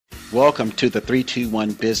Welcome to the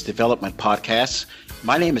 321 Biz Development Podcast.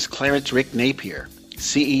 My name is Clarence Rick Napier,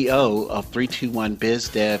 CEO of 321 Biz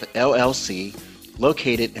Dev LLC,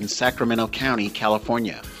 located in Sacramento County,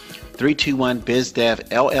 California. 321 Biz Dev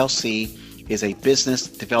LLC is a business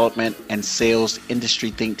development and sales industry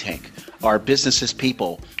think tank. Our business is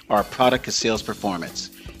people, our product is sales performance.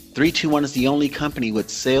 321 is the only company with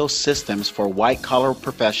sales systems for white-collar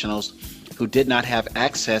professionals who did not have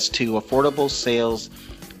access to affordable sales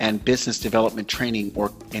and business development training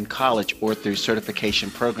or in college or through certification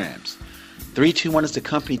programs. 321 is the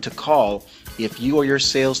company to call if you or your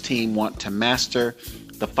sales team want to master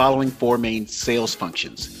the following four main sales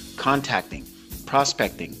functions: contacting,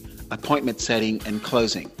 prospecting, appointment setting, and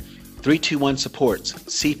closing. 321 supports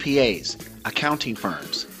CPAs, accounting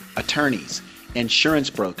firms, attorneys, insurance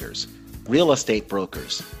brokers, real estate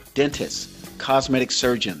brokers, dentists, cosmetic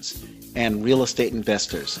surgeons, and real estate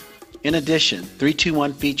investors. In addition,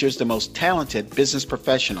 321 features the most talented business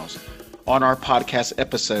professionals on our podcast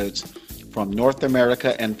episodes from North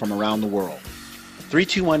America and from around the world.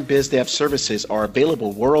 321 BizDev services are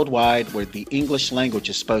available worldwide where the English language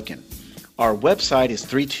is spoken. Our website is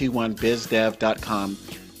 321bizdev.com,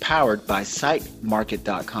 powered by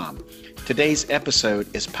sitemarket.com. Today's episode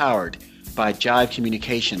is powered by Jive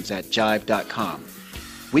Communications at jive.com.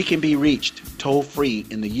 We can be reached toll-free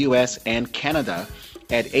in the U.S. and Canada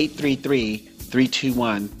at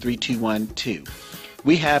 833-321-3212.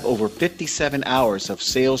 We have over 57 hours of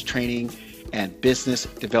sales training and business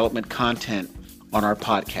development content on our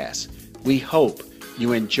podcast. We hope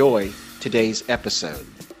you enjoy today's episode.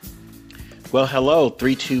 Well, hello,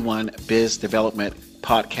 321 Biz Development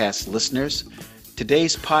Podcast listeners.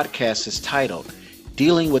 Today's podcast is titled,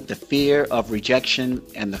 Dealing with the Fear of Rejection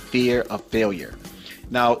and the Fear of Failure.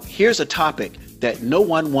 Now, here's a topic that no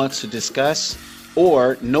one wants to discuss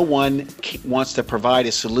or no one wants to provide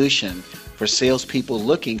a solution for salespeople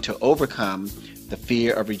looking to overcome the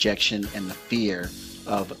fear of rejection and the fear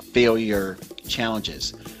of failure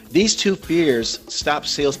challenges. These two fears stop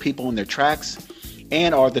salespeople in their tracks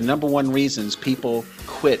and are the number one reasons people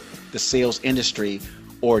quit the sales industry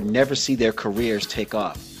or never see their careers take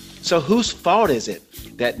off. So whose fault is it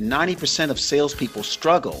that 90% of salespeople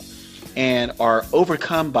struggle and are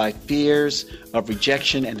overcome by fears of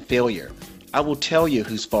rejection and failure? I will tell you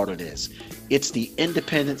whose fault it is. It's the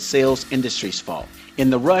independent sales industry's fault. In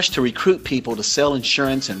the rush to recruit people to sell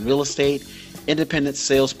insurance and real estate, independent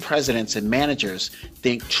sales presidents and managers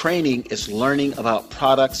think training is learning about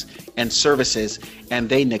products and services, and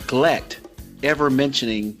they neglect ever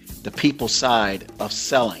mentioning the people side of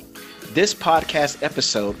selling. This podcast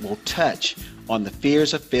episode will touch on the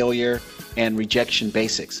fears of failure and rejection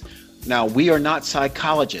basics. Now, we are not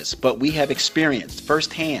psychologists, but we have experienced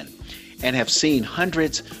firsthand and have seen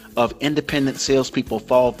hundreds of independent salespeople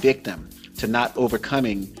fall victim to not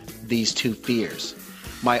overcoming these two fears.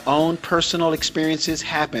 My own personal experiences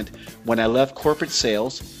happened when I left corporate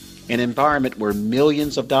sales, an environment where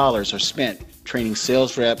millions of dollars are spent training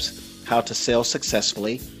sales reps how to sell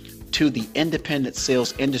successfully, to the independent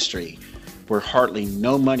sales industry where hardly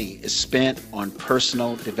no money is spent on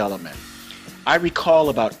personal development. I recall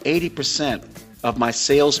about 80% of my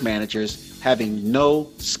sales managers having no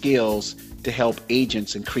skills to help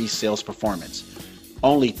agents increase sales performance.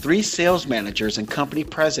 Only 3 sales managers and company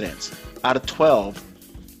presidents out of 12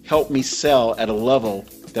 helped me sell at a level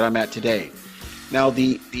that I'm at today. Now,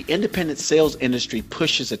 the independent sales industry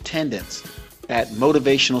pushes attendance at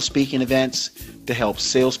motivational speaking events to help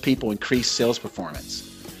salespeople increase sales performance.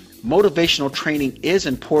 Motivational training is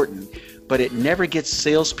important, but it never gets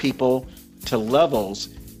salespeople to levels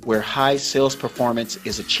where high sales performance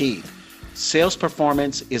is achieved. Sales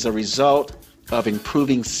performance is a result of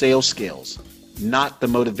improving sales skills, not the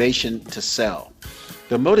motivation to sell.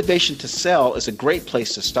 The motivation to sell is a great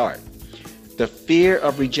place to start. The fear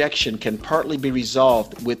of rejection can partly be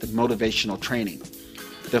resolved with motivational training.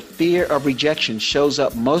 The fear of rejection shows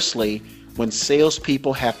up mostly when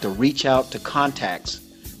salespeople have to reach out to contacts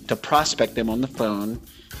to prospect them on the phone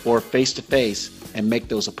or face-to-face and make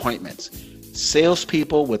those appointments.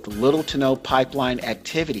 Salespeople with little to no pipeline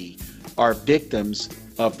activity are victims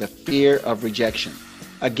of the fear of rejection.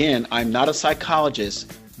 Again, I'm not a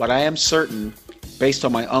psychologist, but I am certain, based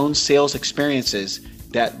on my own sales experiences,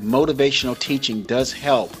 that motivational teaching does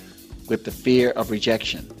help with the fear of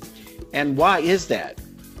rejection. And why is that?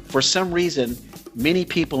 For some reason, many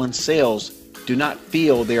people in sales do not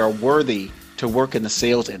feel they are worthy to work in the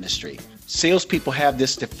sales industry. Salespeople have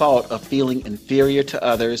this default of feeling inferior to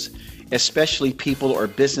others, especially people or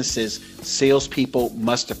businesses salespeople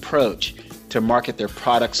must approach to market their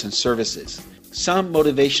products and services. Some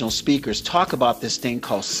motivational speakers talk about this thing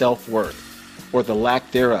called self-worth, or the lack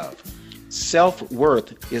thereof.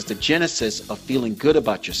 Self-worth is the genesis of feeling good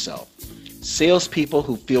about yourself. Salespeople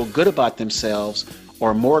who feel good about themselves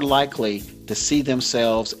are more likely to see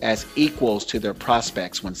themselves as equals to their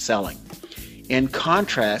prospects when selling. In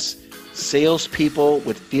contrast, salespeople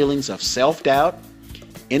with feelings of self-doubt,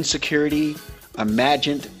 insecurity,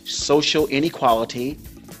 imagined social inequality,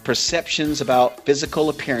 perceptions about physical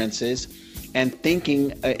appearances, and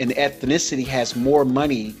thinking an ethnicity has more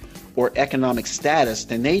money or economic status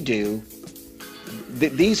than they do.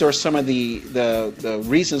 These are some of the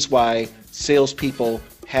reasons why salespeople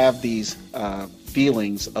have these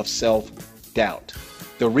feelings of self-doubt.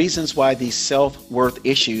 The reasons why these self-worth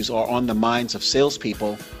issues are on the minds of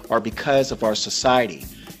salespeople are because of our society,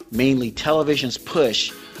 mainly television's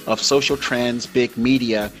push of social trends big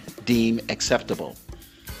media deem acceptable.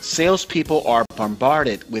 Salespeople are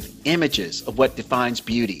bombarded with images of what defines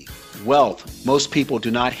beauty, wealth most people do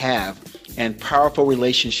not have, and powerful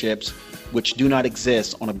relationships which do not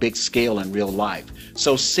exist on a big scale in real life.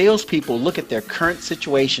 So salespeople look at their current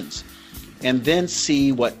situations and then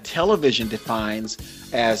see what television defines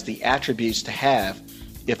as the attributes to have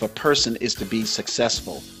if a person is to be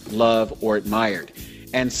successful, loved, or admired.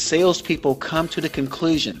 And salespeople come to the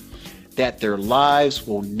conclusion that their lives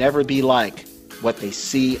will never be like what they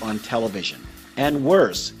see on television. And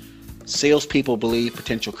worse, salespeople believe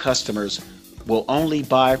potential customers will only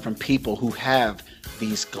buy from people who have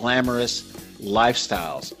these glamorous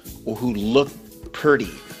lifestyles or who look pretty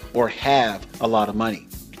or have a lot of money.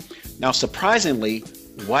 Now, surprisingly,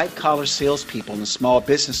 white-collar salespeople and small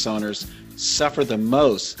business owners suffer the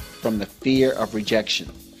most from the fear of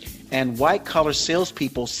rejection. And white-collar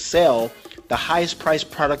salespeople sell the highest priced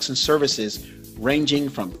products and services ranging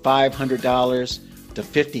from $500 to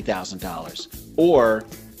 $50,000, or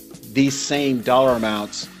these same dollar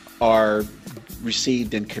amounts are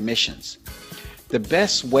received in commissions. The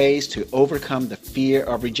best ways to overcome the fear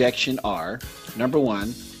of rejection are, number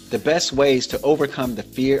one, the best ways to overcome the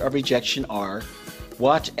fear of rejection are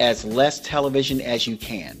watch as less television as you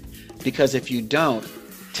can, because if you don't,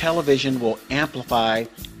 television will amplify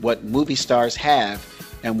what movie stars have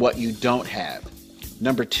and what you don't have.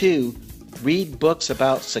 Number two, read books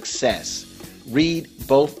about success. Read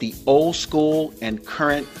both the old school and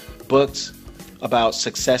current books about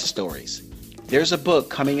success stories. There's a book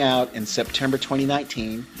coming out in September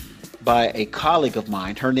 2019 by a colleague of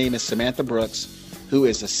mine. Her name is Samantha Brooks, who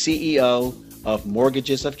is a CEO of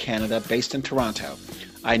Mortgages of Canada based in Toronto.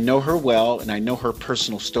 I know her well and I know her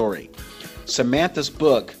personal story. Samantha's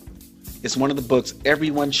book is one of the books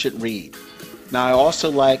everyone should read. Now, I also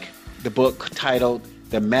like the book titled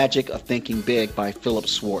The Magic of Thinking Big by Philip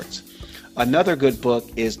Schwartz. Another good book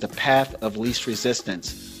is The Path of Least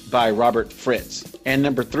Resistance by Robert Fritz. And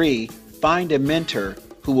number three, find a mentor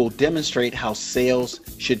who will demonstrate how sales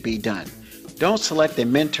should be done. Don't select a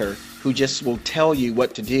mentor who just will tell you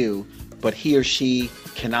what to do, but he or she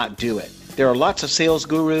cannot do it. There are lots of sales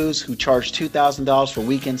gurus who charge $2,000 for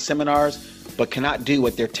weekend seminars, but cannot do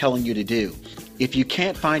what they're telling you to do. If you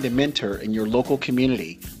can't find a mentor in your local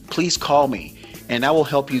community, please call me and I will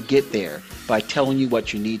help you get there by telling you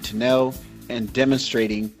what you need to know and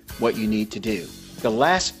demonstrating what you need to do. The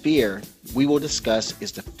last fear we will discuss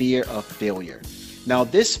is the fear of failure. Now,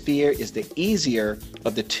 this fear is the easier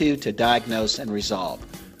of the two to diagnose and resolve,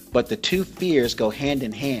 but the two fears go hand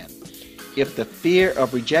in hand. If the fear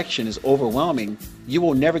of rejection is overwhelming, you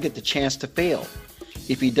will never get the chance to fail.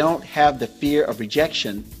 If you don't have the fear of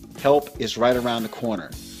rejection, help is right around the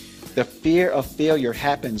corner. The fear of failure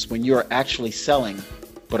happens when you are actually selling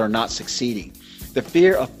but are not succeeding. The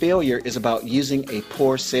fear of failure is about using a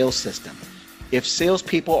poor sales system. If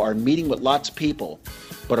salespeople are meeting with lots of people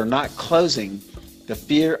but are not closing, the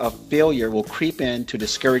fear of failure will creep in to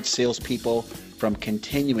discourage salespeople from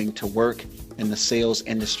continuing to work in the sales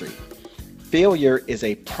industry. Failure is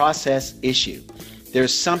a process issue.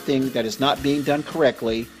 There's something that is not being done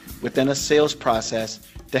correctly within a sales process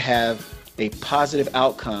to have a positive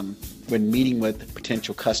outcome when meeting with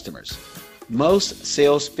potential customers. Most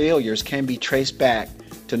sales failures can be traced back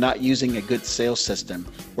to not using a good sales system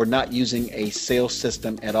or not using a sales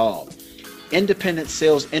system at all. Independent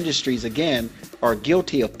sales industries, again, are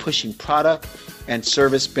guilty of pushing product and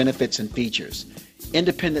service benefits and features.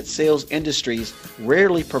 Independent sales industries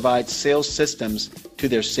rarely provide sales systems to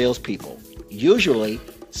their salespeople. Usually,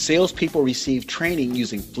 salespeople receive training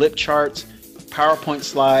using flip charts, PowerPoint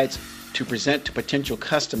slides to present to potential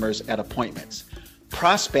customers at appointments.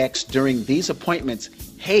 Prospects during these appointments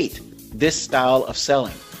hate this style of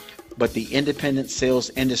selling, but the independent sales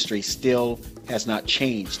industry still has not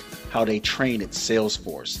changed how they train its sales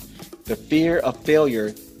force. The fear of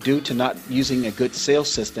failure due to not using a good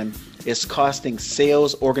sales system is costing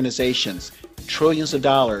sales organizations trillions of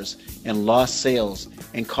dollars in lost sales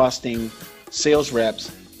and costing sales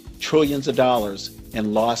reps trillions of dollars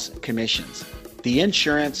in lost commissions. The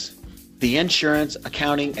insurance,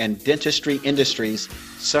 accounting, and dentistry industries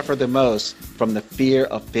suffer the most from the fear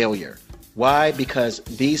of failure. Why? Because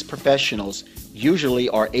these professionals usually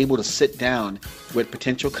are able to sit down with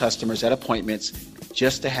potential customers at appointments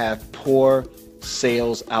just to have poor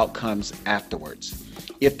sales outcomes afterwards.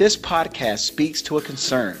 If this podcast speaks to a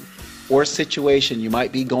concern or a situation you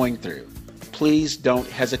might be going through, please don't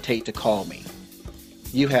hesitate to call me.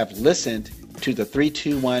 You have listened to the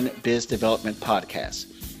 321 Biz Development Podcast.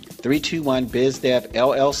 321 Biz Dev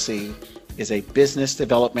LLC is a business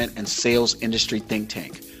development and sales industry think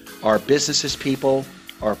tank. Our business is people,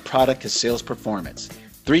 our product is sales performance.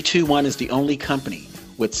 321 is the only company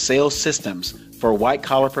with sales systems for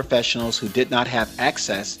white-collar professionals who did not have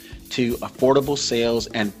access to affordable sales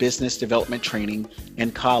and business development training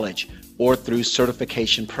in college or through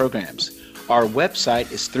certification programs. Our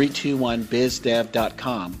website is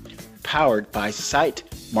 321bizdev.com, powered by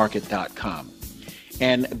sitemarket.com.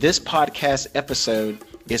 And this podcast episode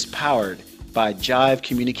is powered by Jive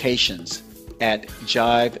Communications at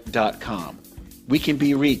jive.com. We can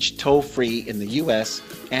be reached toll-free in the U.S.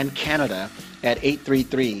 and Canada at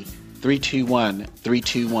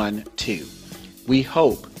 833-321-3212. We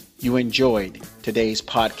hope you enjoyed today's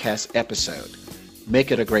podcast episode.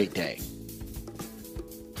 Make it a great day.